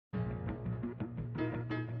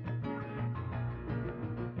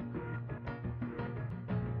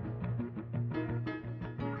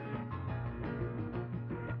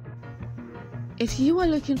If you are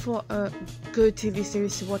looking for a good TV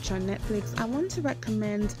series to watch on Netflix, I want to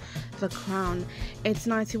recommend The Crown. It's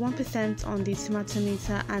 91% on the Tomato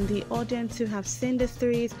meter, and the audience who have seen the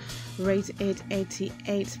series rate it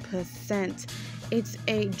 88%. It's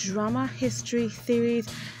a drama history series,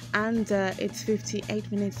 and it's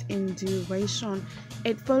 58 minutes in duration.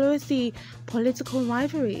 It follows the political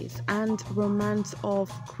rivalries and romance of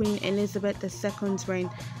Queen Elizabeth II's reign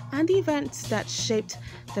and the events that shaped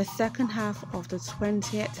the second half of the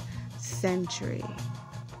 20th century.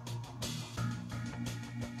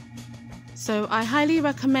 So I highly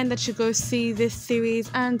recommend that you go see this series,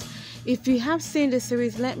 and if you have seen the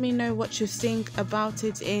series, let me know what you think about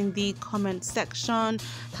it in the comment section.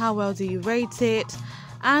 How well do you rate it?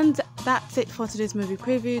 And that's it for today's movie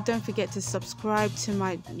preview. Don't forget to subscribe to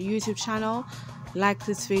my YouTube channel, like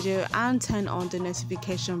this video, and turn on the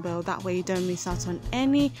notification bell. That way you don't miss out on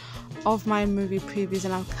any of my movie previews,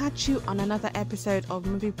 and I'll catch you on another episode of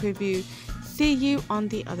Movie Preview. See you on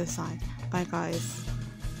the other side. Bye guys.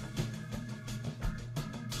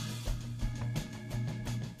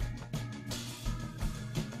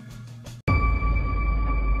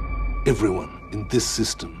 Everyone in this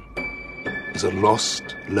system is a lost,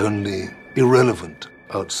 lonely, irrelevant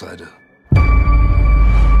outsider.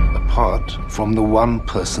 Apart from the one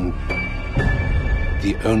person,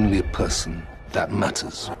 the only person that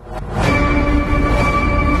matters.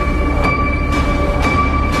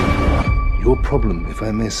 Your problem, if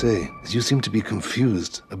I may say, is you seem to be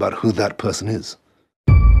confused about who that person is.